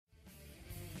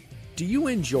Do you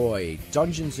enjoy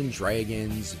Dungeons &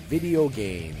 Dragons, video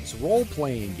games,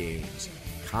 role-playing games,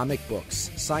 comic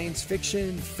books, science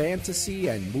fiction, fantasy,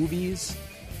 and movies?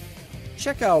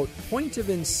 Check out Point of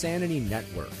Insanity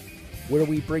Network, where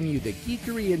we bring you the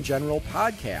Geekery in General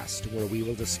podcast, where we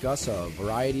will discuss a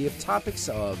variety of topics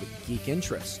of geek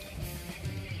interest.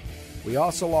 We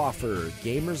also offer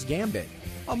Gamer's Gambit,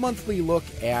 a monthly look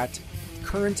at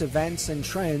current events and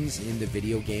trends in the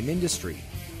video game industry.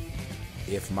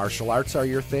 If martial arts are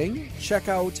your thing, check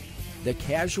out The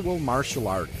Casual Martial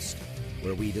Artist,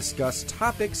 where we discuss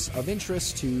topics of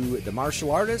interest to the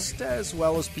martial artist as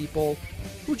well as people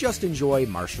who just enjoy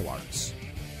martial arts.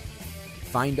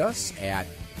 Find us at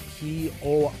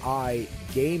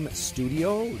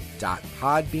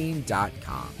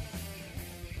poigamestudio.podbean.com.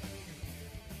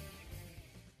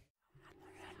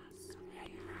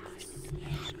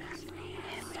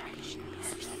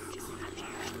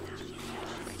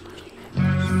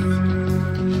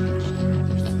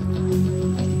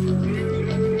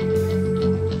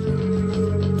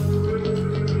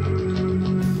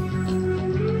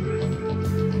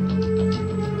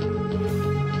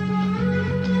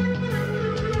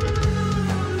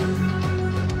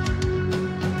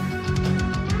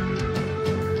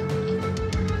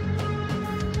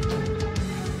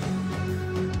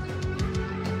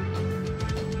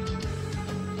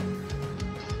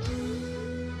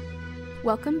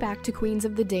 Welcome back to Queens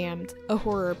of the Damned, a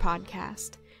horror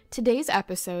podcast. Today's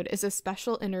episode is a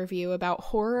special interview about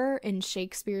horror in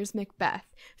Shakespeare's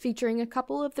Macbeth, featuring a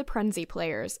couple of the Prenzie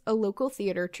Players, a local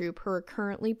theater troupe who are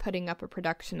currently putting up a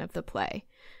production of the play.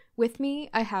 With me,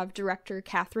 I have director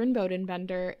Catherine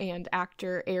Bodenbender and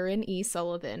actor Aaron E.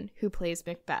 Sullivan, who plays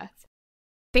Macbeth.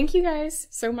 Thank you guys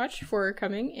so much for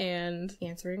coming and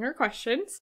answering our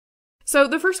questions. So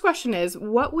the first question is,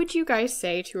 what would you guys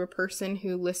say to a person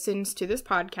who listens to this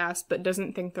podcast but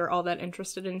doesn't think they're all that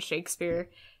interested in Shakespeare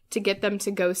to get them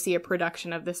to go see a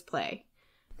production of this play?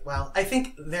 Well, I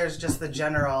think there's just the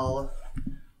general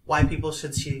why people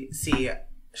should see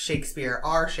Shakespeare,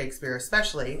 our Shakespeare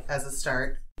especially, as a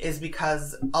start, is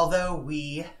because although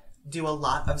we do a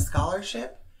lot of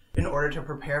scholarship in order to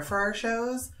prepare for our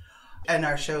shows, and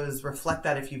our shows reflect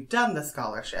that if you've done the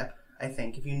scholarship, I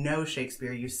think if you know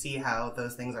Shakespeare, you see how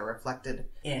those things are reflected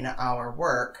in our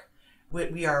work.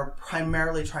 What we are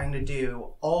primarily trying to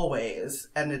do always,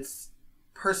 and it's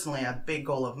personally a big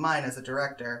goal of mine as a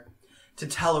director, to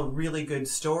tell a really good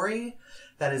story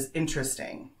that is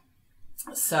interesting.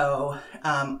 So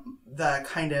the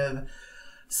kind of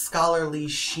scholarly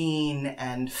sheen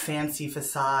and fancy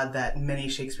facade that many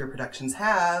Shakespeare productions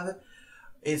have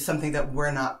is something that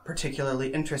we're not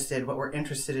particularly interested. What we're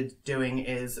interested in doing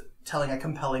is telling a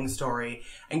compelling story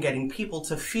and getting people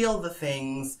to feel the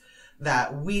things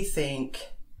that we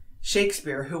think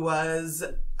Shakespeare, who was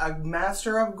a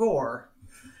master of gore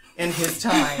in his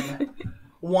time,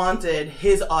 wanted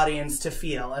his audience to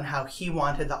feel and how he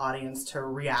wanted the audience to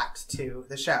react to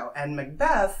the show. And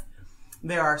Macbeth,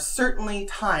 there are certainly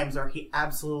times where he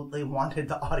absolutely wanted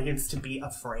the audience to be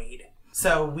afraid.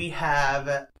 So we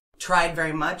have tried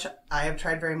very much, I have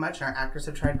tried very much, and our actors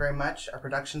have tried very much, our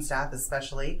production staff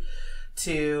especially,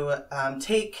 to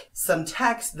take some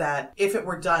text that, if it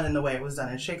were done in the way it was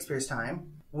done in Shakespeare's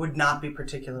time, would not be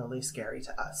particularly scary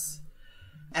to us,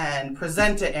 and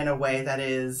present it in a way that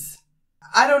is,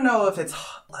 I don't know if it's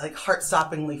like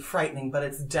heart-stoppingly frightening, but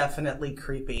it's definitely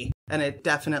creepy, and it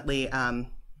definitely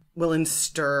will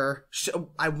instir,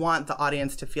 I want the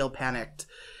audience to feel panicked,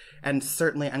 and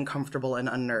certainly uncomfortable and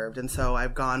unnerved. And so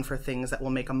I've gone for things that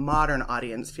will make a modern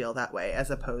audience feel that way,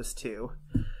 as opposed to,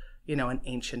 you know, an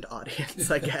ancient audience,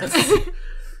 I guess.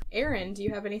 Aaron, do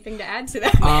you have anything to add to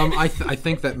that? I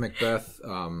think that Macbeth,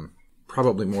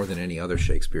 probably more than any other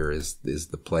Shakespeare, is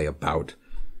the play about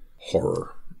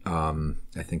horror.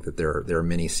 I think that there are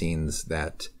many scenes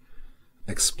that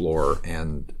explore,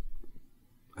 and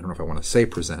I don't know if I want to say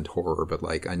present horror, but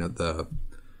like, I know the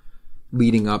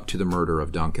leading up to the murder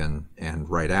of Duncan and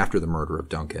right after the murder of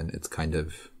Duncan, it's kind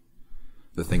of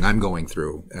the thing I'm going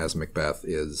through as Macbeth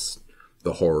is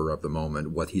the horror of the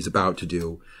moment, what he's about to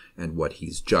do and what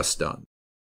he's just done.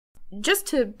 Just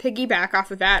to piggyback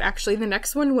off of that, actually, the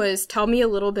next one was tell me a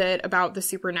little bit about the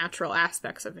supernatural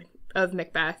aspects of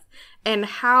Macbeth and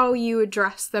how you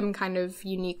address them kind of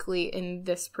uniquely in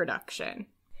this production.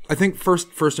 I think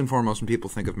first and foremost, when people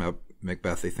think of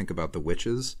Macbeth, they think about the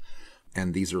witches,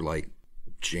 and these are like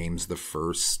James the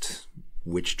First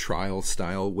witch trial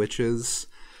style witches,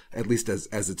 at least as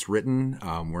it's written.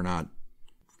 We're not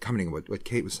commenting on what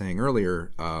Kate was saying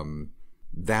earlier.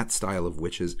 That style of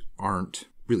witches aren't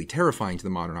really terrifying to the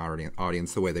modern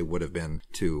audience the way they would have been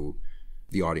to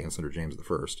the audience under James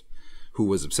I, who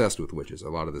was obsessed with witches. A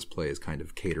lot of this play is kind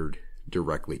of catered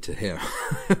directly to him.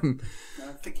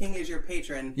 If the king is your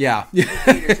patron, yeah. you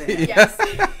cater to him. Yes.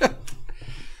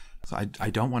 So I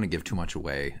don't want to give too much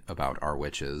away about our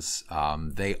witches.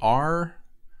 They are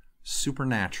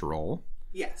supernatural.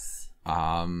 Yes.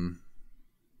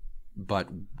 But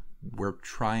we're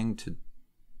trying to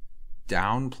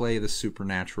downplay the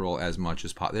supernatural as much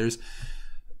as possible. There's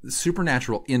the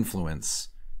supernatural influence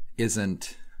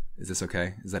isn't. Is this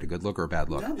okay? Is that a good look or a bad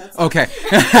look? No, that's okay.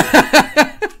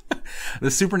 The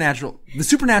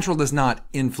supernatural does not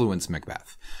influence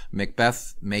Macbeth.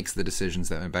 Macbeth makes the decisions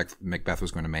that Macbeth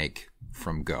was going to make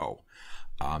from go.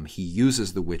 He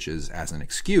uses the witches as an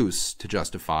excuse to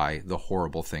justify the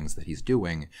horrible things that he's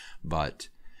doing, but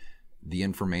the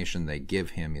information they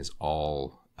give him is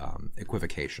all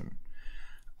equivocation.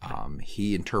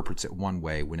 He interprets it one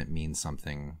way when it means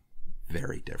something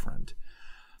very different,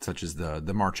 such as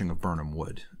the marching of Birnam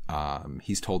Wood.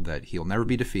 He's told that he'll never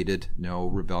be defeated. No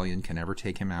rebellion can ever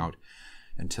take him out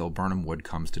until Birnam Wood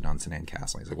comes to Dunsinane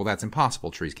Castle. He's like, well, that's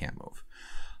impossible. Trees can't move.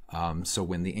 So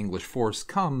when the English force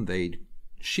come, they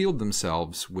shield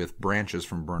themselves with branches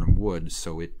from Birnam Wood,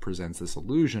 so it presents this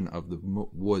illusion of the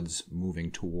woods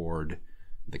moving toward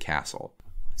the castle.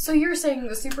 So you're saying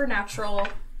the supernatural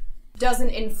doesn't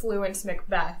influence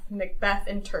Macbeth. Macbeth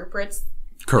interprets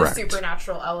Correct. the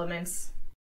supernatural elements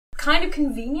kind of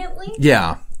conveniently?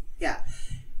 Yeah. Yeah.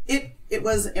 It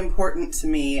was important to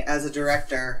me as a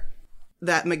director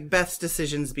that Macbeth's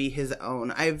decisions be his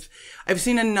own. I've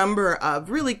seen a number of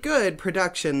really good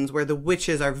productions where the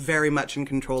witches are very much in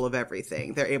control of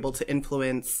everything. They're able to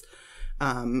influence,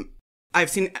 I've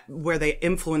seen where they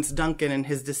influence Duncan in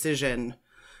his decision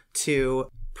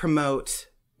to promote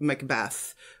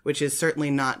Macbeth, which is certainly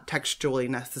not textually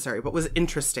necessary, but was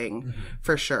interesting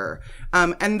for sure.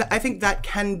 And I think that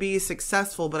can be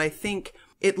successful, but I think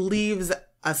it leaves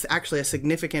us actually a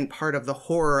significant part of the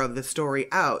horror of the story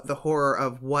out, the horror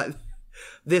of what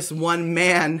this one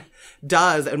man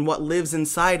does and what lives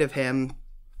inside of him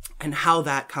and how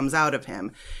that comes out of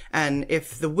him. And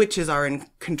if the witches are in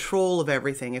control of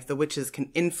everything, if the witches can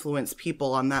influence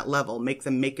people on that level, make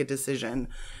them make a decision,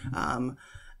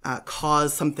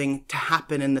 cause something to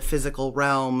happen in the physical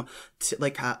realm,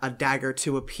 like a dagger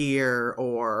to appear,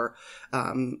 or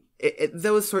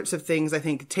those sorts of things, I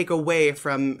think, take away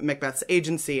from Macbeth's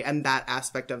agency and that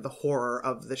aspect of the horror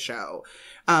of the show.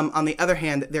 On the other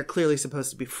hand, they're clearly supposed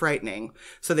to be frightening,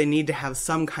 so they need to have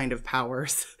some kind of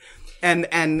powers and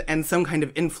some kind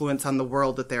of influence on the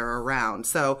world that they're around.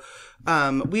 So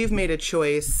we've made a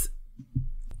choice.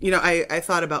 You know, I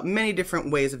thought about many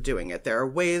different ways of doing it. There are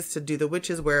ways to do the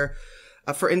witches where,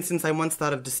 for instance, I once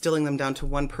thought of distilling them down to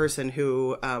one person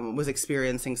who was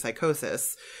experiencing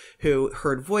psychosis, who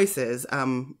heard voices.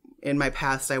 In my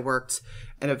past, I worked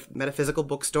in a metaphysical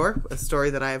bookstore, a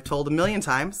story that I have told a million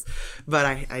times, but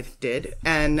I did.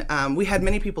 And we had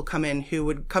many people come in who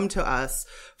would come to us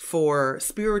for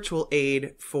spiritual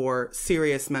aid for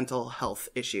serious mental health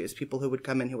issues. People who would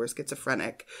come in who were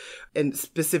schizophrenic and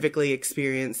specifically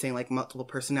experiencing like multiple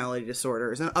personality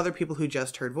disorders, and other people who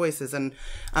just heard voices. And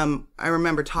I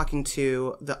remember talking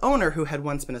to the owner, who had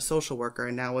once been a social worker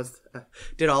and now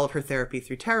did all of her therapy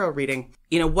through tarot reading.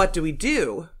 You know, what do we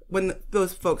do when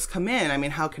those folks come in? I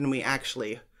mean, how can we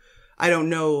actually, I don't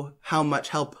know how much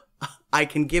help I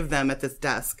can give them at this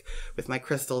desk with my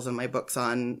crystals and my books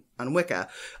on Wicca.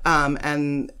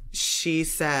 And she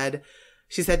said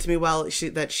to me, well, she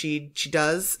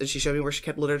does, and she showed me where she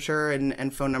kept literature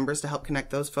and phone numbers to help connect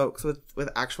those folks with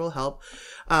actual help.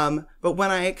 But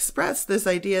when I expressed this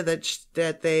idea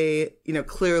that they, you know,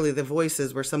 clearly the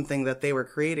voices were something that they were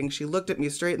creating, she looked at me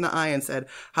straight in the eye and said,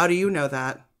 how do you know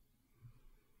that?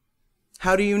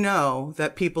 How do you know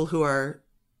that people who are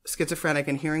schizophrenic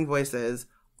and hearing voices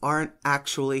aren't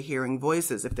actually hearing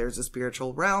voices? If there's a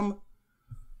spiritual realm,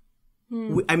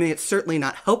 I mean, it's certainly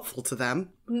not helpful to them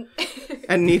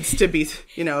and needs to be,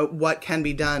 you know, what can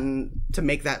be done to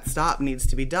make that stop needs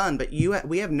to be done. But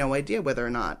we have no idea whether or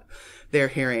not they're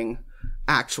hearing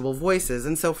actual voices.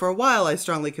 And so for a while, I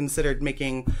strongly considered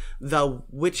making the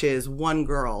witches one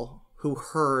girl who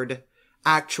heard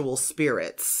actual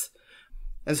spirits.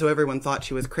 And so everyone thought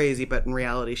she was crazy, but in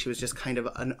reality, she was just kind of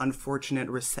an unfortunate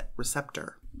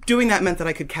receptor. Doing that meant that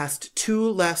I could cast 2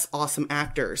 less awesome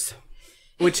actors,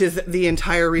 which is the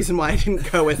entire reason why I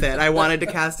didn't go with it. I wanted to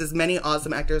cast as many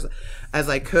awesome actors as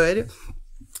I could.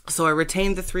 So I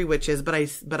retained the 3 witches,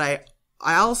 but I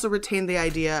also retained the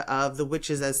idea of the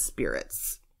witches as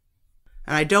spirits.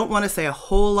 And I don't want to say a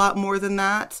whole lot more than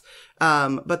that,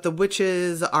 but the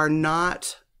witches are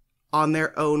not on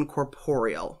their own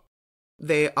corporeal.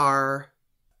 They are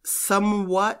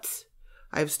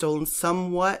I've stolen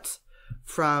somewhat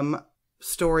from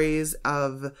stories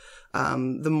of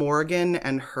the Morrigan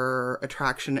and her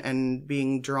attraction and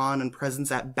being drawn and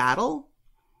presence at battle.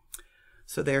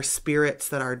 So they're spirits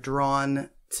that are drawn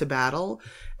to battle,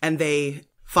 and they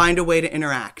find a way to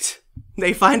interact.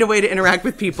 They find a way to interact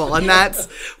with people, and that's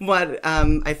what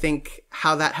I think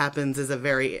how that happens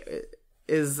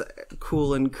is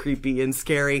cool and creepy and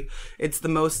scary. It's the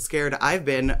most scared I've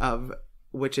been of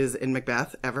witches in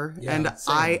Macbeth ever, and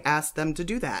same. I asked them to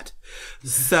do that.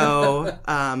 So,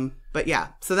 but yeah,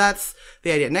 so that's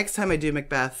the idea. Next time I do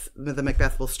Macbeth, the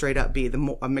Macbeth will straight up be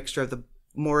a mixture of the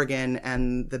Morrigan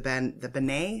and the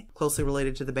Benet, closely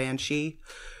related to the Banshee,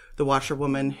 the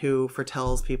washerwoman who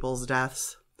foretells people's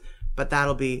deaths. But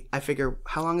that'll be, I figure,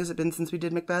 how long has it been since we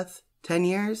did Macbeth? 10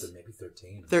 years? Maybe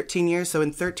 13. 13 years. So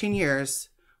in 13 years,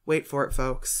 wait for it,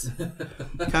 folks.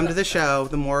 Come to the show.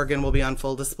 The Morrigan will be on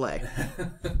full display.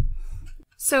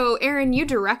 So, Aaron, you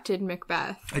directed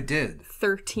Macbeth. I did.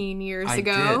 13 years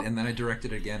ago. I did, and then I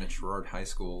directed again at Sherrard High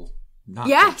School not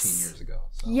 13 years ago.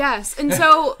 So. Yes, and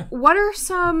so what are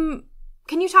some...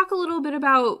 Can you talk a little bit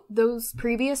about those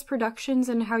previous productions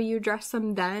and how you addressed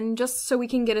them then, just so we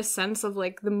can get a sense of,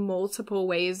 like, the multiple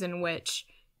ways in which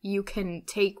you can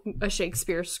take a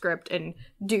Shakespeare script and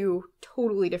do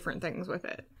totally different things with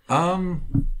it?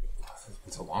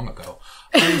 It's so long ago.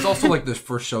 It was also, like, the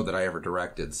first show that I ever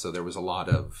directed, so there was a lot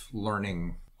of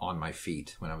learning on my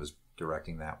feet when I was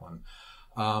directing that one.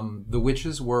 The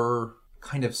witches were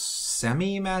kind of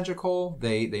semi-magical.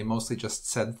 They mostly just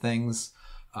said things.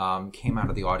 Came out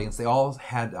of the audience. They all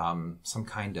had some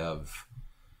kind of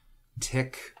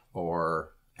tick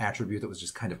or attribute that was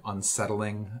just kind of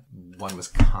unsettling. One was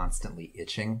constantly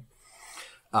itching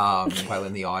while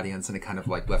in the audience, and it kind of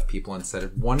like left people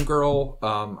unsettled. One girl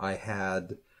I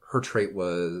had, her trait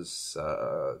was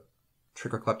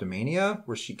trichocleptomania,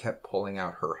 where she kept pulling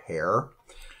out her hair.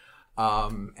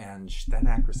 And that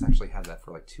actress actually had that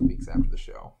for like 2 weeks after the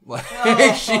show. Like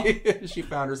she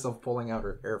found herself pulling out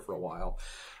her hair for a while.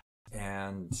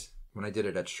 And when I did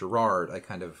it at Sherrard, I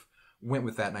kind of went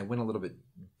with that, and I went a little bit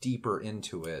deeper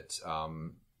into it.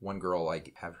 One girl, I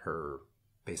have her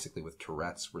basically with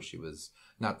Tourette's, where she was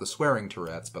not the swearing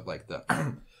Tourette's, but like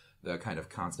the the kind of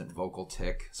constant vocal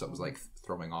tick. So it was like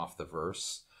throwing off the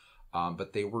verse.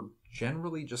 But they were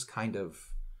generally just kind of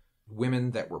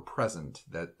women that were present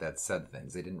that said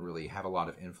things. They didn't really have a lot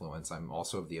of influence. I'm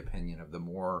also of the opinion of the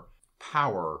more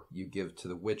power you give to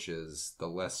the witches, the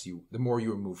more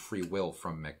you remove free will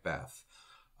from Macbeth.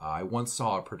 I once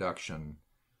saw a production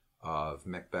of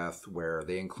Macbeth where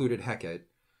they included Hecate,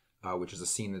 which is a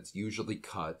scene that's usually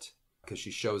cut because she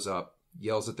shows up,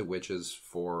 yells at the witches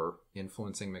for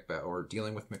influencing Macbeth or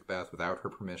dealing with Macbeth without her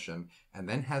permission, and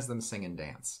then has them sing and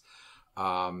dance.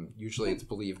 Usually it's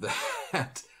believed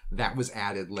that was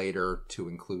added later to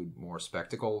include more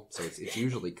spectacle, so it's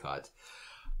usually cut.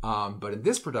 But in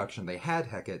this production, they had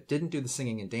Hecate, didn't do the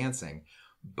singing and dancing,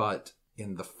 but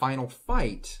in the final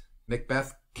fight,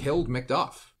 Macbeth killed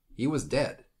Macduff. He was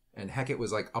dead, and Hecate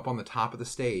was like up on the top of the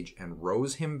stage and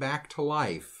rose him back to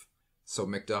life so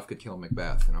Macduff could kill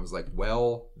Macbeth. And I was like,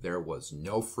 well, there was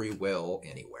no free will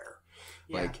anywhere.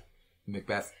 Yeah. Like,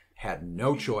 Macbeth had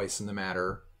no choice in the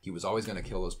matter. He was always going to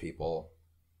kill those people.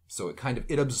 So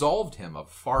it absolved him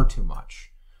of far too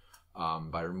much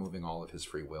by removing all of his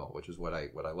free will, which is what I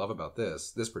love about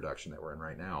this production that we're in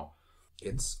right now.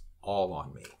 It's all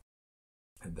on me.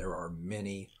 And there are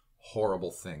many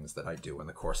horrible things that I do in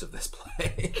the course of this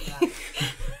play.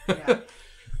 Yeah.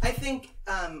 I think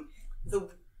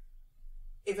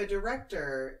if a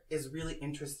director is really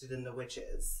interested in the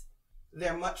witches,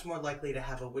 they're much more likely to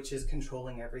have a witches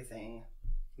controlling everything,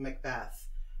 Macbeth.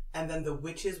 And then the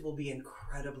witches will be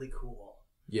incredibly cool.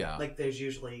 Yeah. Like there's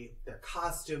usually their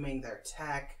costuming, their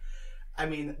tech. I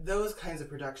mean, those kinds of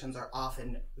productions are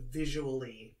often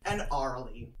visually and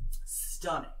aurally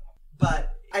stunning.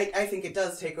 But I think it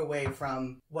does take away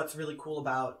from what's really cool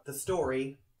about the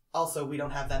story. Also, we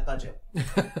don't have that budget.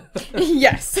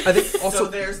 Yes. I think also, so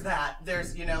there's that.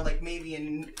 There's, like maybe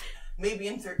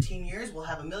in 13 years we'll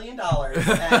have $1 million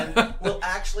and we'll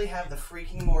actually have the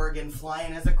freaking Morrigan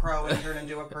flying as a crow and turn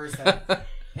into a person.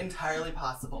 Entirely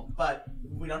possible, but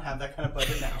we don't have that kind of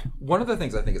budget now. One of the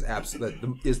things I think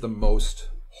is the most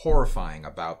horrifying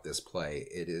about this play.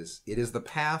 It is the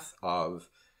path of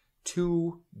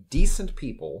two decent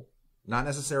people, not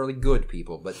necessarily good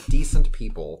people, but decent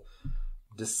people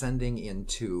descending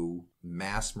into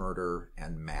mass murder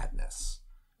and madness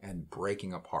and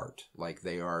breaking apart. Like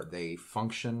they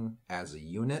function as a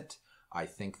unit. I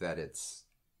think that it's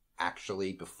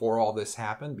actually, before all this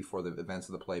happened, before the events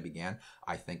of the play began,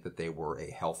 I think that they were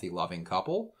a healthy, loving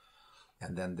couple.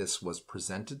 And then this was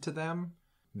presented to them.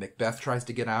 Macbeth tries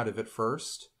to get out of it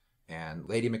first, and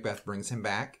Lady Macbeth brings him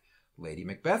back. Lady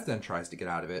Macbeth then tries to get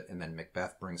out of it, and then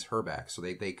Macbeth brings her back. So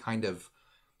they kind of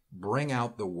bring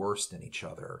out the worst in each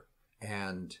other,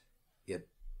 and it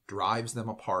drives them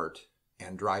apart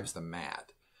and drives them mad.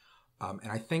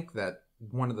 And I think that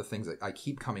one of the things that I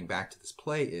keep coming back to this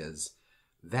play is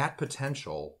that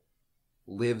potential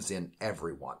lives in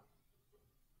everyone.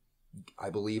 I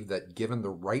believe that given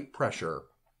the right pressure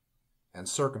and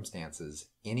circumstances,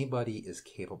 anybody is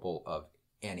capable of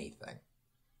anything,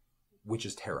 which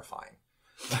is terrifying.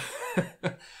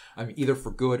 I mean, either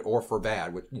for good or for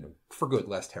bad, which, for good,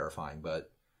 less terrifying,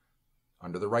 but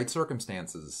under the right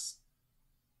circumstances,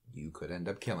 you could end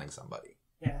up killing somebody.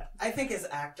 Yeah, I think as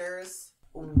actors,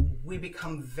 we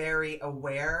become very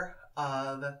aware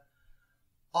of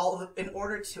in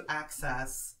order to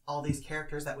access all these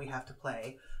characters that we have to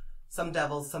play, some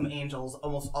devils, some angels,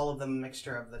 almost all of them a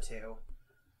mixture of the two.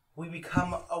 We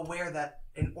become aware that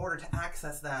in order to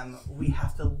access them, we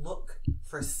have to look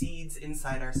for seeds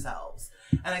inside ourselves.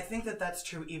 And I think that that's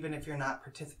true even if you're not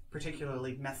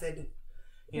particularly method,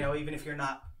 even if you're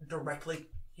not directly,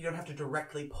 you don't have to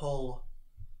directly pull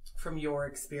from your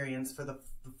experience for the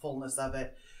fullness of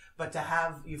it, but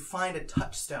you find a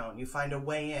touchstone, you find a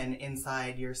way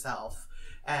inside yourself.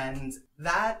 And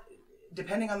that,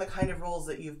 depending on the kind of roles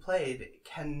that you've played,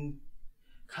 can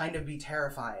kind of be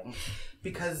terrifying,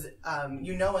 because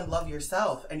you know and love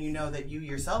yourself, and you know that you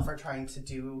yourself are trying to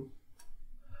do.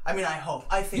 I mean,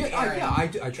 I think Aaron, I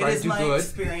try to do good. It is my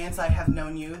experience. I have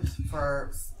known you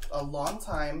for a long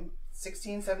time,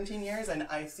 16, 17 years, and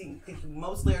I think you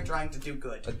mostly are trying to do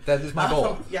good. That is my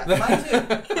goal. Yeah,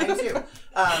 mine too.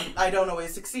 I don't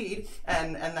always succeed,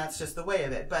 and that's just the way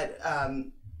of it. But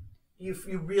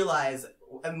you realize,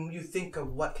 and you think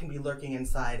of what can be lurking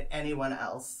inside anyone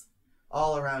else.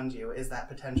 All around you is that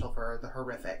potential for the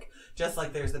horrific, just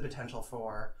like there's the potential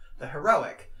for the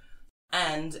heroic.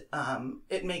 And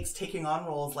it makes taking on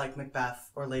roles like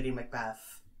Macbeth or Lady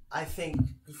Macbeth, I think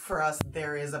for us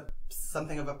there is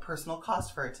something of a personal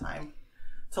cost for a time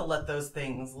to let those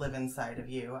things live inside of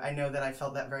you. I know that I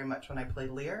felt that very much when I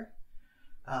played Lear.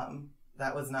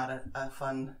 That was not a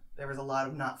fun, there was a lot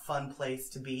of not fun place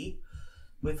to be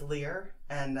with Lear,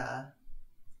 and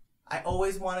I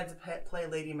always wanted to play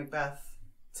Lady Macbeth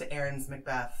to Aaron's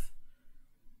Macbeth,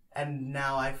 and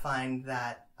now I find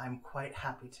that I'm quite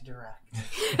happy to direct.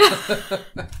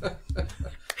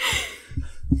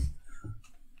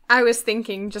 I was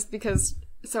thinking, just because,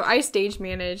 so I stage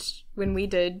managed when we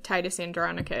did Titus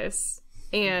Andronicus,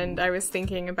 and I was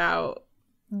thinking about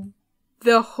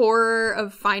the horror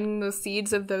of finding those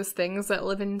seeds of those things that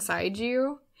live inside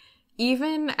you.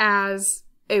 Even as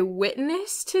a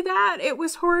witness to that, it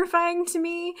was horrifying to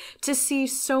me to see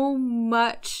so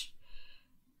much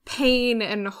pain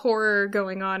and horror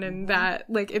going on in that,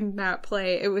 in that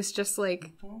play. It was just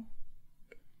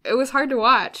it was hard to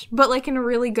watch, but in a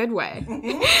really good way.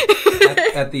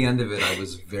 At the end of it, I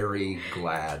was very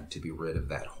glad to be rid of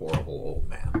that horrible old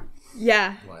man.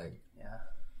 Yeah.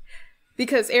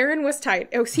 Because Aaron was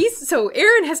tight. So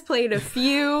Aaron has played a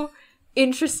few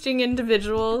interesting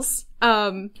individuals.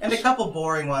 And a couple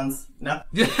boring ones. No.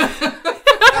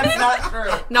 That's not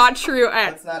true. Not true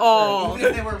at all.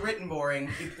 Even if they were written boring,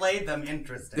 he played them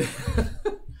interesting.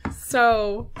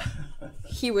 So,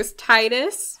 he was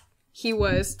Titus. He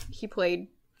played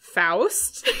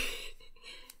Faust.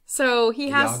 So, he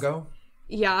has...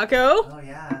 Iago. Oh,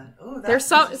 yeah. Ooh, there's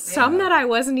some that I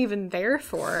wasn't even there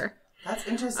for. That's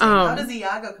interesting. How does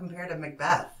Iago compare to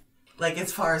Macbeth?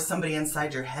 As far as somebody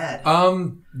inside your head.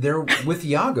 There with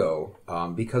Iago,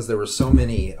 because there were so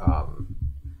many.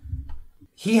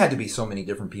 He had to be so many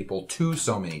different people to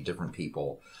so many different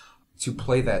people to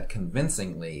play that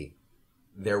convincingly.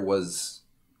 There was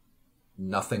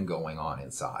nothing going on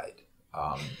inside.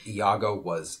 Iago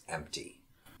was empty,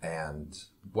 and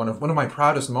one of my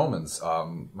proudest moments.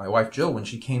 My wife Jill, when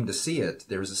she came to see it,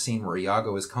 there was a scene where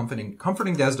Iago is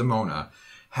comforting Desdemona,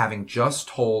 having just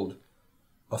told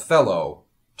Othello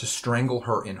to strangle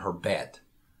her in her bed.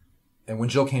 And when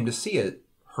Jill came to see it,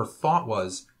 her thought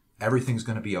was, everything's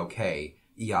going to be okay.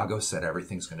 Iago said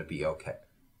everything's going to be okay.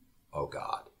 Oh,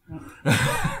 God.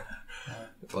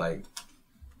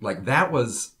 That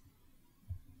was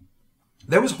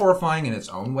horrifying in its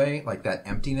own way. That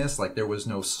emptiness, there was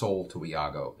no soul to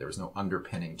Iago. There was no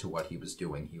underpinning to what he was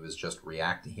doing. He was just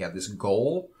reacting. He had this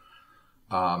goal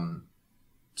to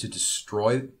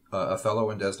destroy Othello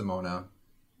and Desdemona,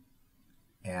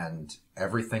 and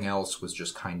everything else was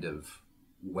just kind of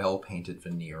well-painted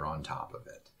veneer on top of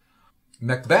it.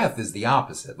 Macbeth is the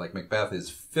opposite. Like, Macbeth is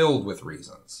filled with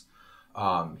reasons.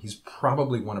 He's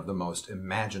probably one of the most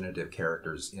imaginative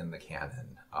characters in the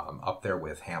canon, up there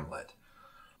with Hamlet.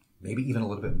 Maybe even a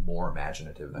little bit more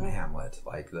imaginative than Hamlet.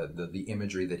 Like, the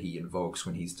imagery that he invokes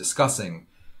when he's discussing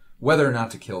whether or not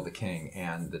to kill the king,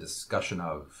 and the discussion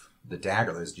of the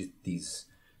dagger. There's just these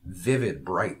vivid,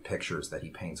 bright pictures that he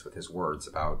paints with his words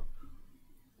about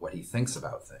what he thinks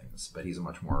about things. But he's a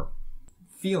much more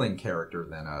feeling character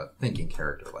than a thinking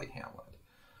character like Hamlet.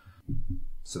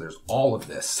 So there's all of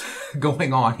this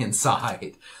going on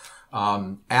inside.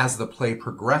 As the play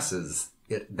progresses,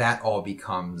 that all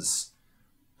becomes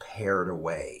pared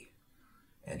away.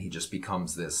 And he just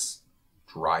becomes this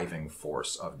driving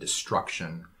force of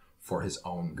destruction for his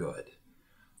own good.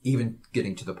 Even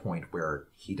getting to the point where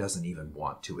he doesn't even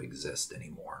want to exist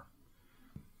anymore.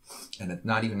 And it's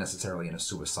not even necessarily in a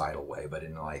suicidal way, but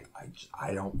in like,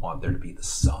 I don't want there to be the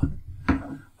sun.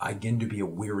 I begin to be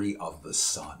aweary of the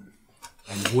sun.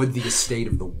 And would the estate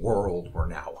of the world were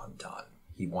now undone.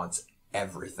 He wants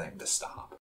everything to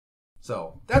stop.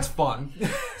 So, that's fun.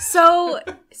 So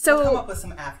Come up with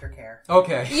some aftercare.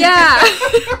 Okay. Yeah.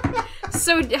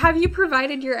 So have you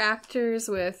provided your actors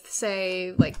with,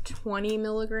 say, like 20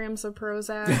 milligrams of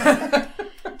Prozac?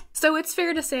 So it's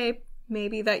fair to say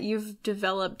maybe that you've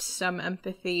developed some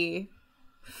empathy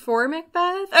for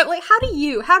Macbeth? Like,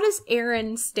 how does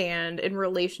Aaron stand in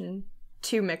relation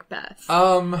to Macbeth?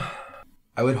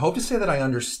 I would hope to say that I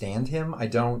understand him. I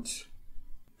don't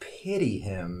pity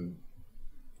him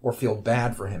or feel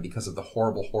bad for him because of the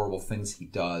horrible, horrible things he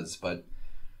does, but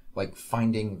like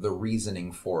finding the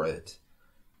reasoning for it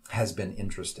has been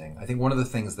interesting. I think one of the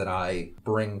things that I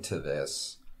bring to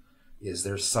this is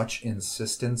there's such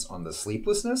insistence on the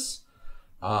sleeplessness.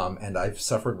 And I've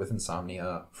suffered with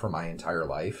insomnia for my entire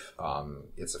life.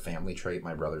 It's a family trait.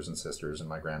 My brothers and sisters and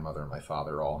my grandmother and my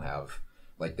father all have,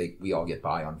 we all get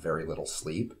by on very little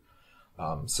sleep.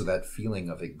 So that feeling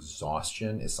of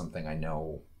exhaustion is something I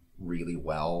know really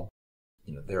well.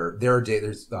 You know, there are days,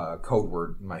 there's a code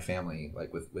word in my family,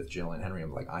 like with Jill and Henry,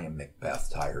 I'm like, I am Macbeth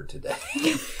tired today.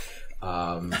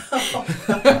 That's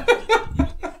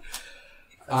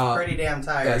pretty damn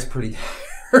tired. That's pretty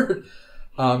tired.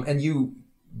 And you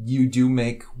do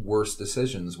make worse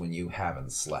decisions when you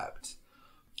haven't slept.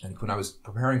 And when I was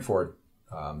preparing for it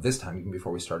this time, even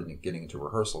before we started getting into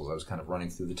rehearsals, I was kind of running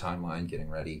through the timeline, getting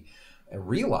ready, and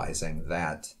realizing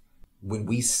that when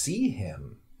we see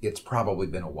him, it's probably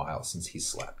been a while since he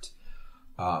slept.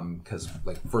 Because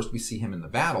first we see him in the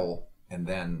battle, and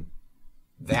then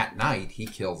that night he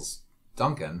kills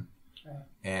Duncan,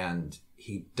 and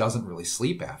he doesn't really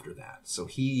sleep after that. So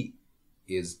he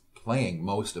is playing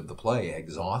most of the play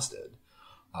exhausted,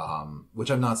 which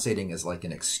I'm not stating as like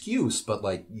an excuse, but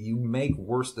like you make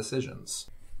worse decisions,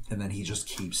 and then he just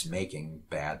keeps making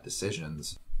bad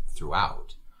decisions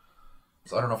throughout.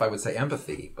 So I don't know if I would say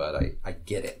empathy, but I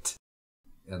get it.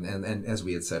 And as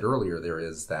we had said earlier, there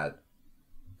is that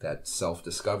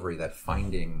self-discovery, that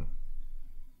finding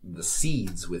the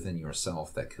seeds within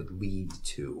yourself that could lead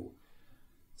to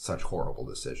such horrible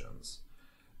decisions.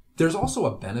 There's also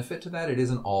a benefit to that. It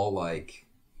isn't all like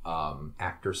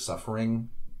actors suffering.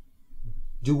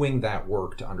 Doing that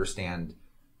work to understand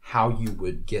how you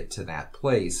would get to that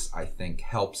place, I think,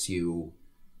 helps you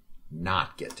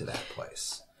not get to that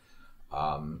place.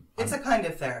 It's a kind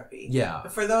of therapy. Yeah.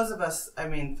 For those of us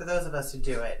who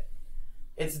do it,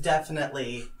 it's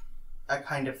definitely a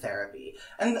kind of therapy.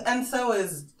 And so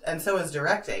is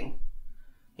directing.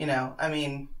 You know, of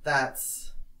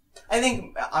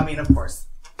course,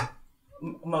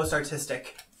 most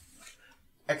artistic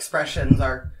expressions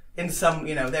are in some,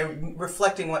 they're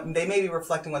reflecting they may be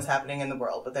reflecting what's happening in the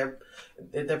world, but they're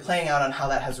playing out on how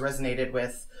that has resonated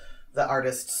with the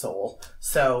artist's soul.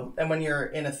 So, and when you're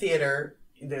in a theater,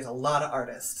 there's a lot of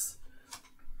artists,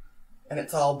 and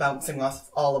it's all bouncing off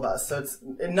all of us. So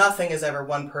nothing is ever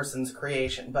one person's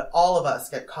creation, but all of us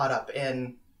get caught up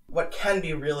in what can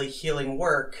be really healing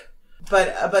work.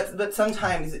 But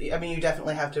sometimes, you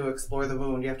definitely have to explore the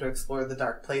wound. You have to explore the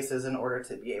dark places in order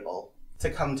to be able to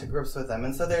come to grips with them.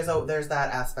 And so there's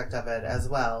that aspect of it as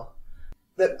well.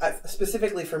 That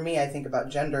specifically for me, I think about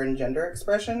gender and gender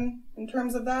expression in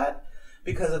terms of that,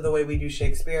 because of the way we do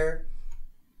Shakespeare.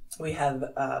 We have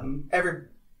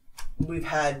we've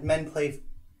had women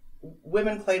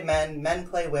play men, men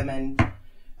play women,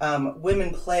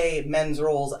 women play men's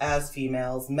roles as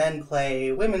females, men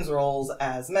play women's roles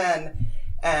as men,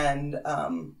 and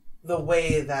the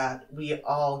way that we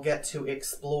all get to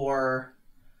explore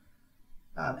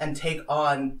and take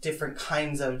on different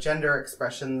kinds of gender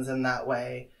expressions in that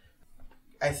way,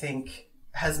 I think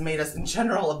has made us in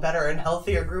general a better and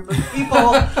healthier group of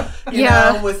people, you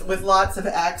know, with lots of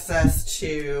access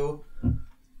to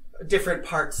different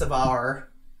parts of our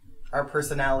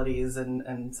personalities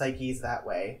and psyches that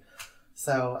way.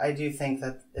 So I do think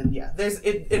that,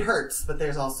 it hurts, but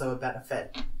there's also a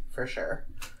benefit for sure.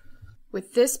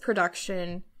 With this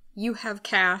production, you have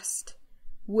cast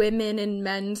women in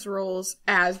men's roles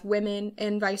as women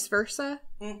and vice versa?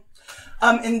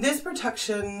 In this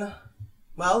production,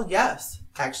 well, yes.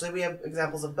 Actually, we have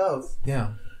examples of both.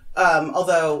 Yeah.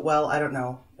 Although, well, I don't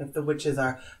know if the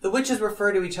witches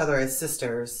refer to each other as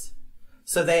sisters,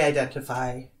 so they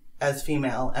identify as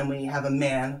female, and we have a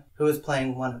man who is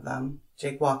playing one of them.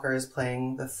 Jake Walker is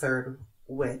playing the third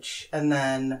witch, and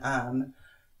then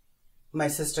my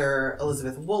sister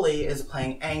Elizabeth Woolley is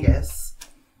playing Angus,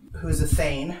 who's a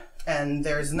Thane, and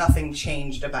there's nothing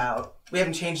changed about. We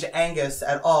haven't changed Angus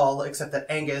at all, except that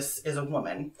Angus is a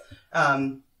woman.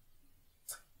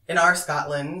 In our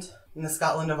Scotland, in the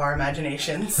Scotland of our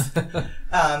imaginations,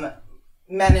 men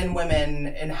and women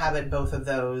inhabit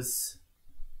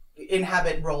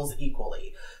roles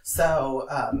equally. So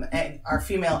our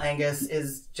female Angus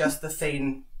is just the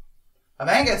Thane of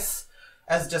Angus,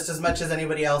 just as much as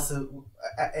anybody else,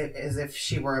 as if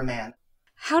she were a man.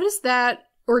 How does that,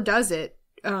 or does it,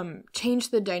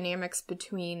 change the dynamics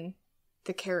between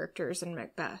the characters in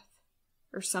Macbeth,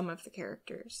 or some of the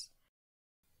characters?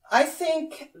 I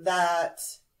think that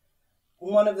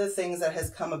one of the things that has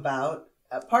come about,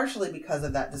 partially because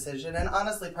of that decision, and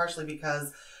honestly partially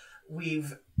because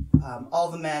we've, all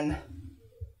the men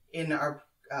in our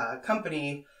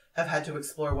company have had to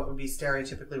explore what would be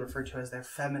stereotypically referred to as their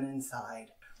feminine side,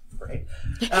 right?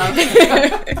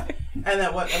 And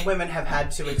that what women have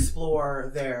had to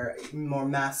explore their more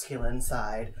masculine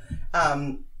side.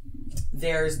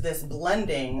 There's this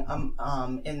blending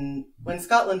when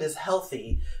Scotland is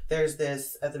healthy, there's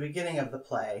this, at the beginning of the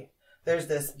play, there's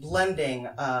this blending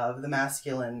of the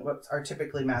masculine, what are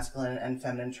typically masculine and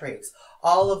feminine traits.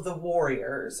 All of the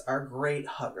warriors are great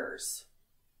huggers.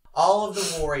 All of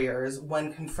the warriors,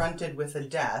 when confronted with a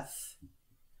death,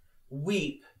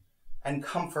 weep and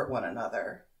comfort one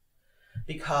another.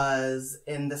 Because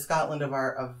in the Scotland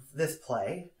of this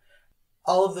play,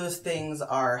 all of those things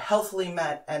are healthily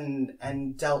met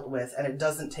and dealt with, and it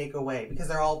doesn't take away, because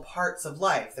they're all parts of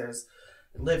life. There's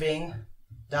living,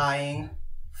 dying,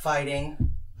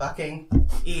 fighting, bucking,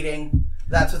 eating.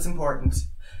 That's what's important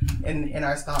in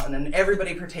our Scotland, and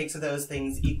everybody partakes of those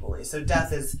things equally. So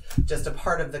death is just a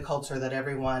part of the culture that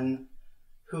everyone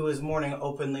who is mourning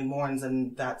openly mourns,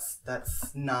 and that's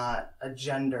not a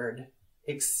gendered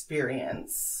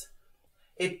experience.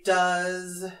 It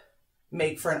does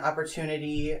make for an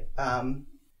opportunity,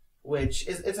 which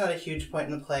is, it's not a huge point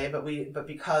in the play, but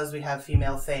because we have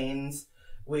female Thanes,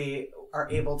 we are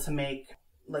able to make,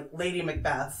 like Lady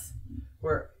Macbeth,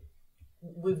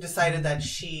 we've decided that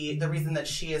the reason that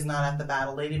she is not at the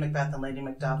battle, Lady Macbeth and Lady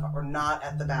Macduff are not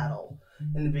at the battle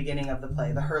in the beginning of the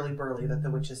play, the hurly-burly that the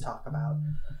witches talk about,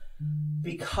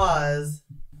 because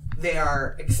they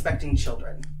are expecting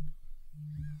children.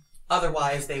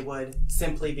 Otherwise, they would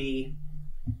be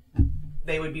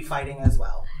fighting as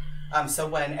well. So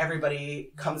when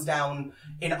everybody comes down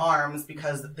in arms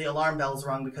because the alarm bell's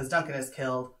rung because Duncan is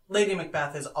killed, Lady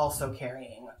Macbeth is also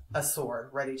carrying a sword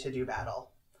ready to do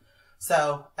battle.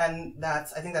 So, and I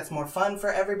think that's more fun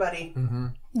for everybody. Mm-hmm.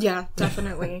 Yeah,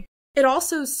 definitely. It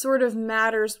also sort of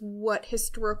matters what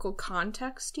historical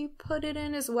context you put it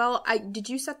in as well. Did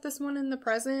you set this one in the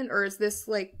present, or is this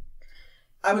like...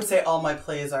 I would say all my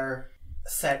plays are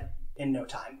set in no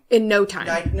time. In no time.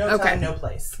 No time, no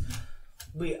place.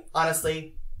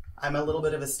 Honestly, I'm a little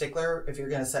bit of a stickler if you're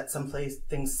going to set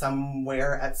things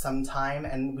somewhere at some time,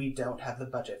 and we don't have the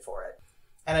budget for it.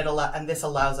 And this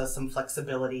allows us some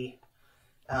flexibility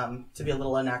to be a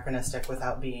little anachronistic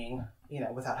without being,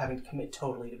 without having to commit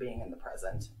totally to being in the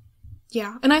present.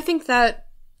 Yeah, and I think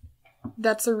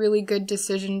that's a really good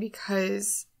decision,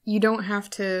 because you don't have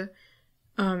to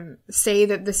say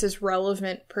that this is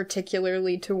relevant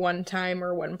particularly to one time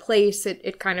or one place.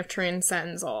 It kind of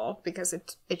transcends all, because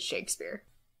it's Shakespeare.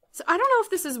 So I don't know if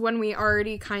this is one we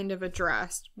already kind of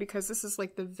addressed, because this is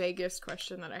like the vaguest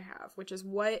question that I have, which is,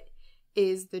 what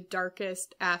is the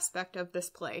darkest aspect of this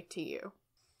play to you?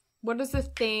 What is the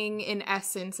thing in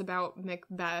essence about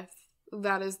Macbeth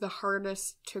that is the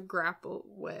hardest to grapple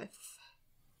with?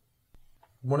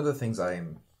 One of the things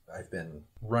I've been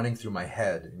running through my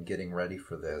head and getting ready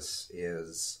for this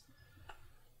is,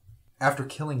 after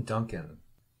killing Duncan,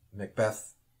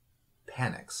 Macbeth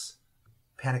panics.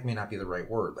 Panic may not be the right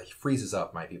word. Like, he freezes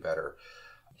up might be better.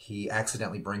 He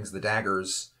accidentally brings the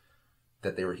daggers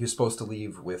that he was supposed to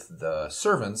leave with the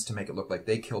servants to make it look like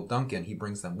they killed Duncan. He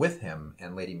brings them with him,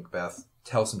 and Lady Macbeth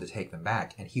tells him to take them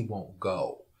back, and he won't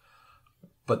go.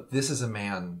 But this is a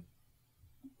man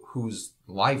whose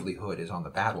livelihood is on the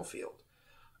battlefield.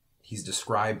 He's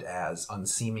described as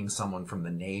unseaming someone from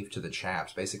the nave to the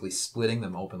chaps, basically splitting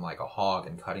them open like a hog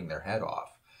and cutting their head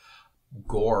off.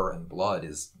 Gore and blood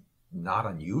is not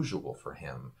unusual for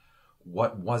him.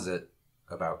 What was it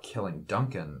about killing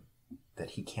Duncan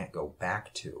that he can't go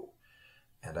back to?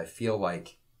 And I feel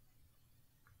like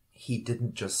he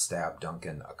didn't just stab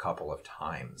Duncan a couple of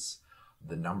times.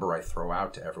 The number I throw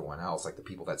out to everyone else, like the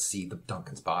people that see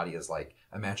Duncan's body, is like,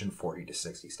 imagine 40 to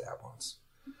 60 stab wounds.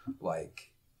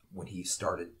 Like, when he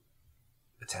started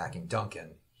attacking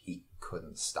Duncan, he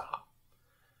couldn't stop.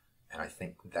 And I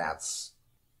think that's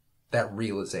that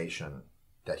realization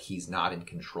that he's not in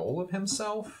control of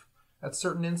himself at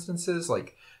certain instances.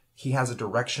 Like, he has a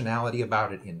directionality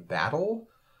about it in battle,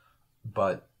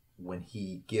 but when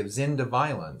he gives in to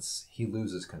violence, he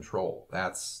loses control.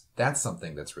 That's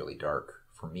something that's really dark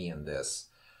for me in this.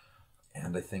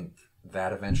 And I think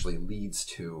that eventually leads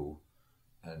to,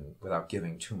 and without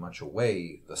giving too much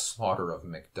away, the slaughter of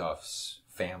Macduff's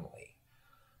family.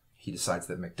 He decides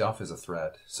that Macduff is a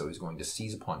threat, so he's going to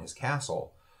seize upon his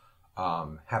castle.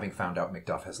 Having found out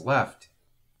Macduff has left,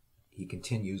 he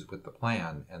continues with the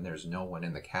plan, and there's no one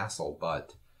in the castle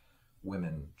but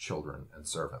women, children, and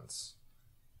servants.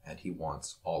 And he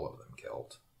wants all of them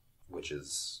killed, which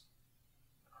is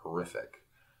horrific.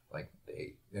 Like,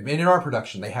 in our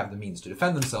production, they have the means to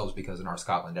defend themselves because in our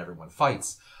Scotland, everyone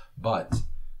fights, but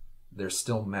they're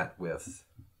still met with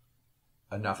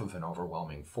enough of an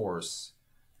overwhelming force,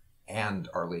 and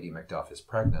Our Lady Macduff is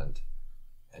pregnant,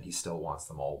 and he still wants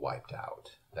them all wiped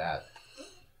out.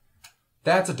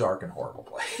 That's a dark and horrible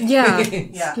play. Yeah.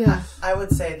 Yeah. I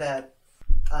would say that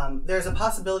there's a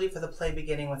possibility for the play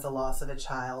beginning with the loss of a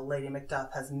child. Lady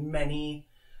Macduff has many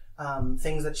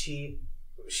things that she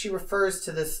refers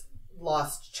to this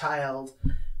lost child.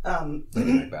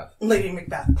 Lady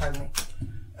Macbeth, pardon me,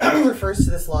 refers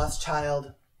to this lost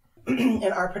child.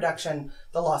 In our production,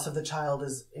 the loss of the child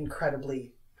is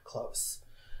incredibly close.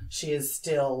 Her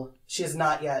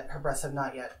breasts have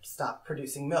not yet stopped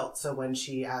producing milk. So when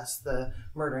she asks the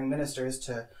murdering ministers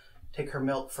to take her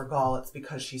milk for gall, it's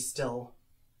because she still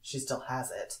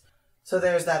has it. So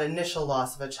there's that initial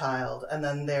loss of a child, and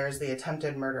then there's the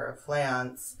attempted murder of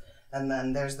Fleance, and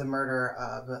then there's the murder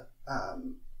of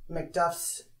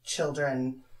Macduff's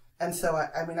children. And so,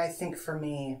 I think for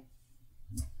me,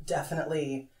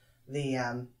 definitely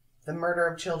the murder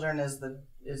of children is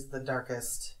the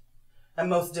darkest and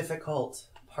most difficult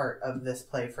part of this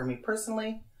play for me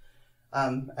personally,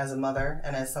 as a mother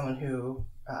and as someone who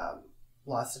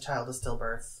lost a child to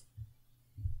stillbirth.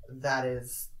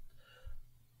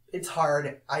 It's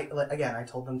hard. I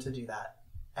told them to do that,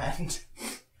 and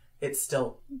it's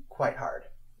still quite hard.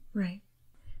 Right.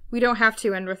 We don't have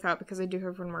to end with that because I do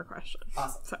have one more question.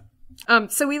 Awesome.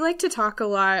 So we like to talk a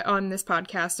lot on this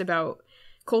podcast about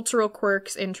cultural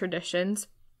quirks and traditions.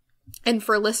 And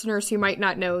for listeners who might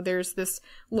not know, there's this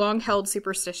long-held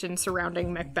superstition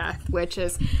surrounding Macbeth, which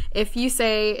is if you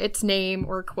say its name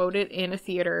or quote it in a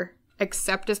theater,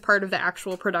 except as part of the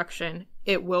actual production,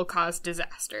 it will cause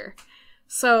disaster.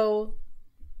 So,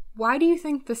 why do you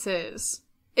think this is?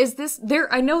 Is this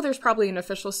there? I know there's probably an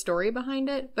official story behind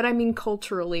it, but I mean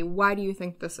culturally, why do you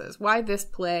think this is? Why this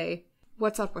play?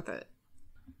 What's up with it?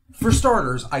 For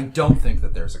starters, I don't think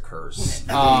that there's a curse.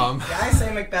 I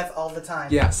say Macbeth all the time.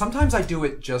 Yeah, sometimes I do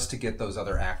it just to get those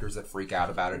other actors that freak out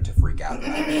about it to freak out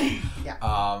about it.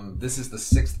 Yeah. This is the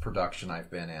 6th production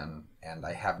I've been in, and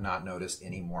I have not noticed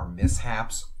any more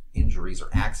mishaps, injuries, or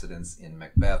accidents in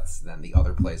Macbeth's than the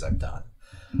other plays I've done.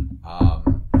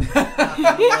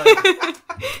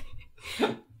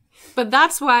 But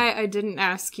that's why I didn't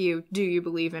ask you, do you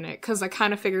believe in it? Because I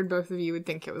kind of figured both of you would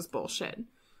think it was bullshit.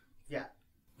 Yeah.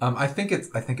 I think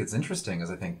it's interesting, as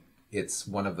I think it's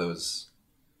one of those.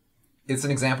 It's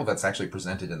an example that's actually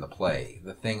presented in the play.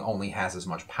 The thing only has as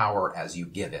much power as you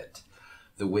give it.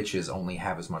 The witches only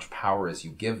have as much power as you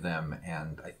give them,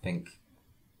 and I think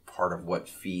part of what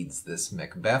feeds this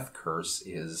Macbeth curse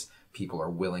is people are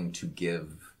willing to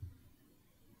give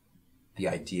the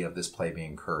idea of this play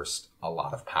being cursed a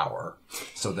lot of power.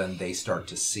 So then they start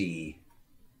to see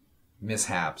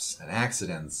mishaps and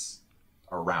accidents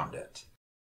around it.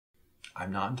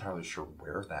 I'm not entirely sure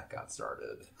where that got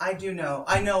started. I do know.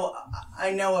 I know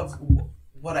of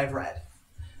what I've read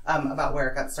about where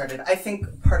it got started. I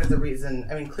think part of the reason,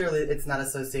 clearly it's not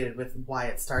associated with why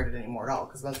it started anymore at all,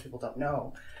 because most people don't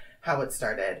know how it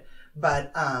started.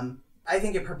 But I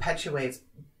think it perpetuates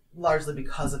largely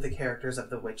because of the characters of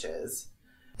the witches.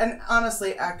 And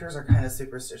honestly, actors are kind of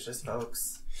superstitious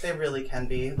folks. They really can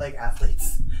be, like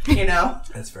athletes, you know?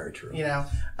 That's very true. You know?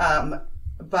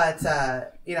 But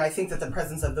I think that the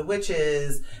presence of the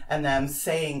witches and them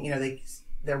saying,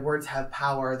 their words have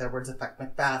power, their words affect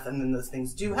Macbeth, and then those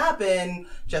things do happen,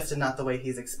 just in not the way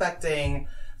he's expecting.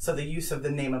 So the use of the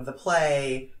name of the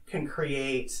play can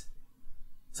create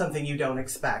something you don't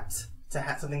expect to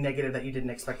have, something negative that you didn't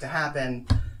expect to happen.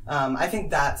 I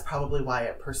think that's probably why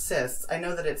it persists. I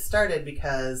know that it started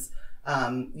because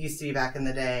used to be back in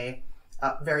the day,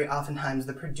 very oftentimes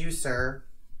the producer,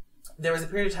 there was a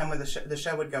period of time where the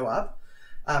show would go up,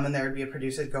 and there would be a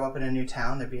producer go up in a new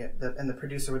town. And the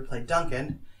producer would play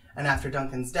Duncan, and after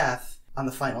Duncan's death on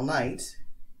the final night,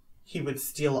 he would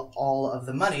steal all of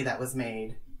the money that was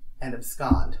made and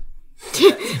abscond.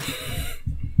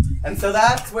 And so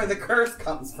that's where the curse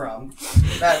comes from.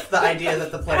 That's the idea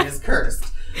that the play is cursed,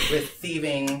 with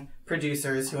thieving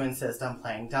producers who insist on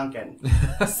playing Duncan.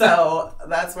 So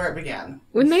that's where it began.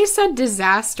 When they said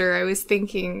disaster, I was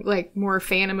thinking like more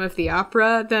Phantom of the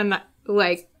Opera than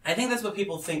like... I think that's what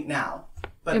people think now.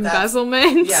 But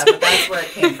embezzlement? But that's where it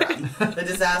came from. The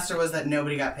disaster was that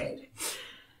nobody got paid.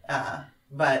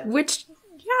 Which,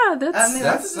 yeah, that's a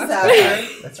disaster.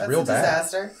 That's real a bad.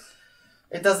 Disaster.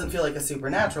 It doesn't feel like a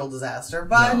supernatural disaster,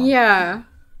 but... No. Yeah.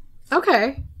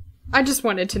 Okay. I just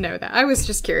wanted to know that. I was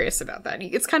just curious about that.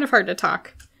 It's kind of hard to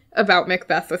talk about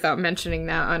Macbeth without mentioning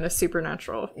that on a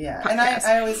supernatural podcast. And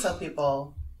I always tell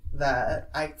people that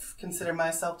I consider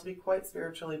myself to be quite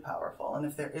spiritually powerful, and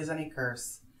if there is any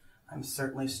curse, I'm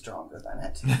certainly stronger than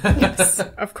it. Yes,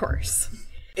 of course.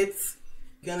 It's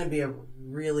gonna be a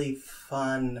really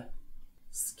fun,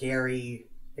 scary,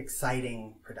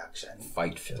 exciting production.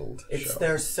 Fight-filled show.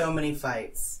 There's so many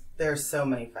fights.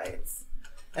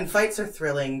 And fights are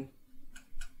thrilling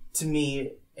to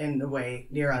me in a way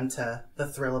near unto the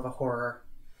thrill of a horror.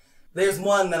 There's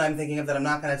one that I'm thinking of that I'm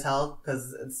not going to tell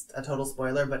because it's a total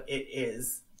spoiler, but it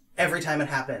is. Every time it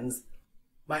happens,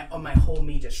 my whole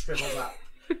me just shrivels up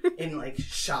in like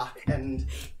shock and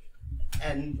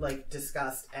like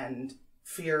disgust and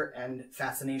fear and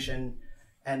fascination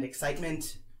and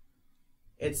excitement.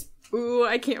 Ooh,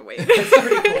 I can't wait. It's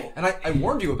pretty cool. And I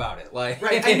warned you about it. Right,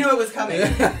 I knew it was coming.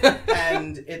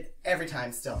 And it every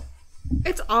time still.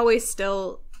 It's always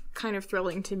still kind of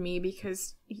thrilling to me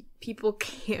because people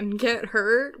can get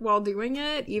hurt while doing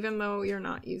it, even though you're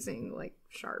not using like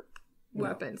sharp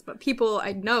weapons. But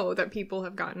I know that people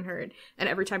have gotten hurt, and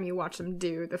every time you watch them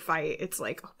do the fight, it's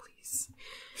like, oh please,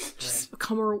 just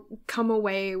come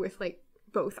away with like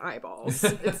both eyeballs.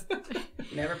 It's...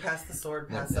 Never pass the sword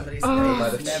past somebody's face. Never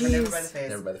by the face.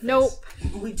 Never by the face. Nope.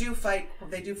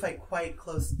 They do fight quite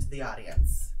close to the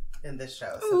audience in this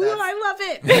show. So ooh, I love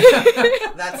it.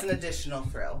 That's an additional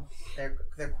thrill. They're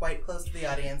quite close to the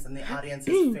audience, and the audience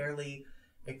is fairly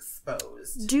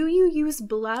exposed. Do you use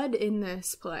blood in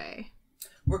this play?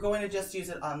 We're going to just use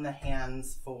it on the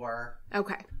hands for...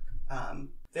 Okay.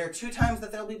 There are 2 times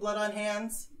that there'll be blood on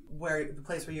hands, the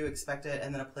place where you expect it,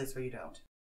 and then a place where you don't.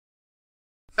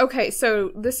 Okay,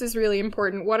 so this is really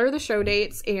important. What are the show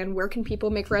dates, and where can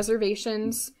people make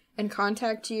reservations and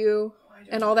contact you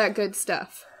and all that good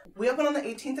stuff? We open on the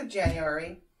 18th of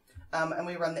January, and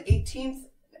we run the 18th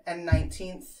and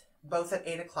 19th, both at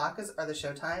 8 o'clock are the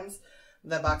show times.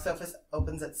 The box office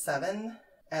opens at 7,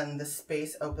 and the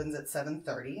space opens at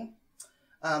 7:30.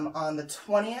 On the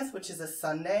 20th, which is a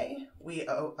Sunday, we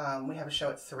have a show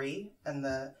at 3, and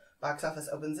the box office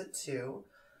opens at 2.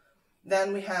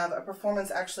 Then we have a performance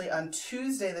actually on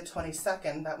Tuesday the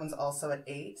 22nd. That one's also at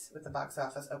 8, with the box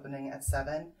office opening at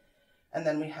 7. And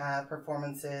then we have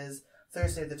performances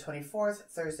Thursday the 24th,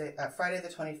 Friday the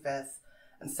 25th,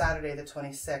 and Saturday the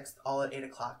 26th, all at 8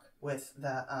 o'clock, with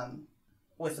the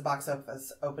box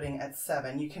office opening at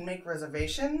 7. You can make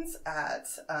reservations at...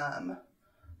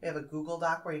 we have a Google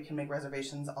Doc where you can make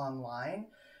reservations online,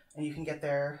 and you can get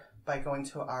there by going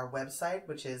to our website,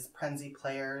 which is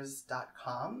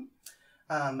PrenziePlayers.com.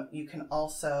 You can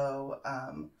also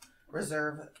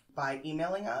reserve by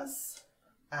emailing us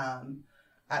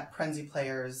at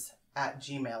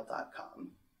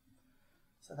PrenziePlayers@gmail.com.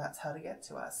 So that's how to get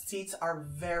to us. Seats are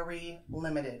very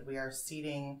limited. We are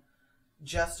seating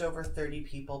just over 30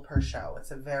 people per show.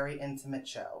 It's a very intimate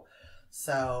show.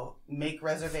 So make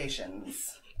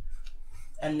reservations.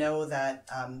 And know that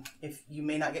if you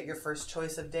may not get your first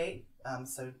choice of date,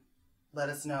 so let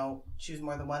us know, choose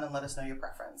more than one, and let us know your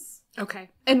preference. Okay.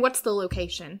 And what's the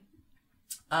location?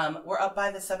 We're up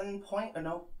by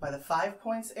by the 5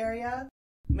 Points area.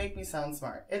 Make me sound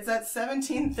smart. It's at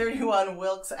 1731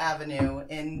 Wilkes Avenue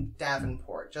in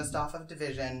Davenport, just off of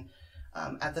Division.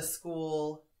 at the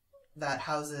school that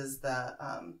houses the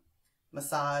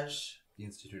massage. The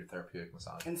Institute of Therapeutic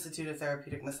Massage. Institute of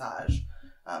Therapeutic Massage.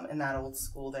 In that old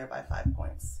school there by 5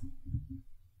 points.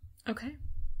 Okay.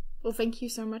 Well, thank you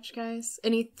so much, guys.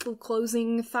 Any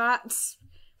closing thoughts,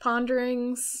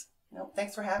 ponderings? Nope,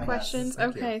 thanks for having questions?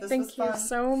 us. Okay, thank you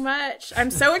so much. I'm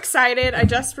so excited. I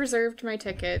just reserved my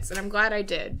tickets, and I'm glad I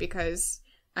did because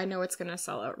I know it's going to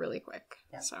sell out really quick.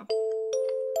 Yeah. So.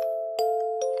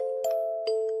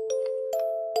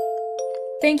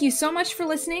 Thank you so much for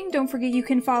listening. Don't forget you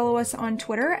can follow us on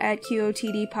Twitter at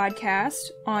QOTD Podcast,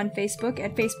 on Facebook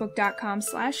at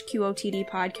facebook.com/QOTD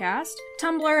Podcast,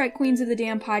 Tumblr at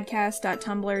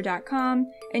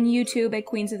queensofthedamnpodcast.tumblr.com, and YouTube at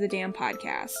Queens of the Damn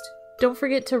Podcast. Don't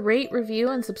forget to rate, review,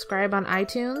 and subscribe on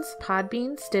iTunes,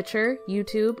 Podbean, Stitcher,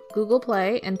 YouTube, Google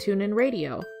Play, and TuneIn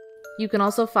Radio. You can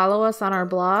also follow us on our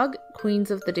blog,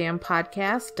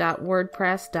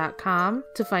 queensofthedamnpodcast.wordpress.com,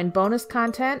 to find bonus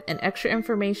content and extra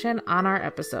information on our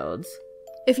episodes.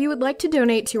 If you would like to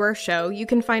donate to our show, you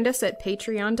can find us at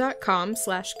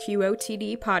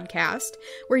patreon.com/QOTD podcast,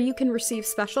 where you can receive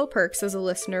special perks as a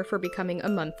listener for becoming a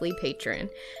monthly patron.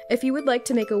 If you would like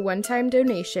to make a one-time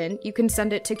donation, you can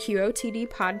send it to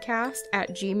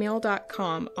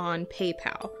QOTDpodcast@gmail.com on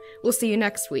PayPal. We'll see you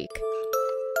next week.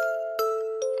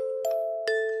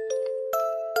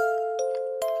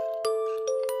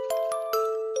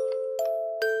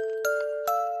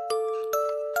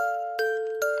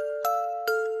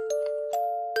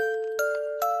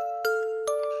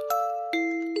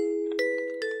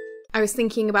 I was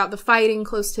thinking about the fighting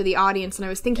close to the audience, and I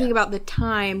was thinking about the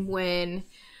time when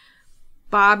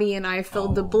Bobby and I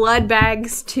filled the blood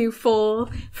bags too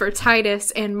full for Titus,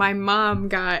 and my mom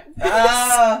got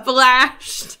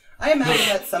splashed. I imagine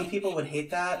that some people would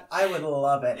hate that. I would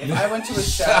love it. If I went to a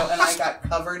show and I got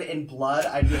covered in blood,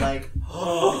 I'd be like,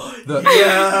 oh,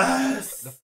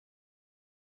 yes!